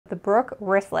the Brooke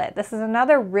Wristlet. This is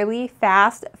another really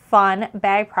fast, fun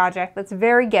bag project that's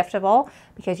very giftable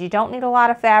because you don't need a lot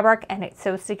of fabric and it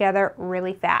sews together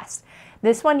really fast.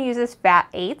 This one uses fat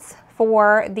 8s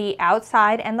for the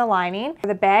outside and the lining.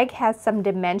 The bag has some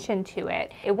dimension to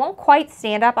it. It won't quite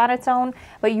stand up on its own,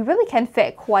 but you really can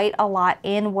fit quite a lot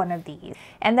in one of these.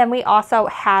 And then we also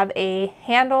have a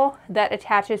handle that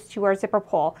attaches to our zipper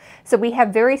pull. So we have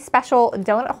very special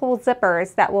donut hole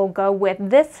zippers that will go with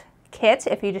this kit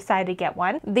if you decide to get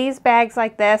one. These bags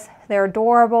like this, they're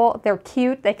adorable, they're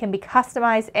cute, they can be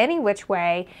customized any which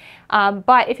way,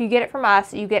 but if you get it from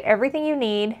us, you get everything you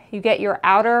need. You get your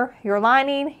outer, your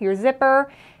lining, your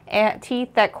zipper, and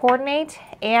teeth that coordinate,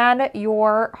 and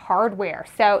your hardware.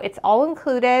 So it's all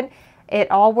included.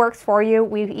 It all works for you.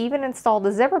 We've even installed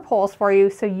the zipper pulls for you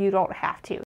so you don't have to.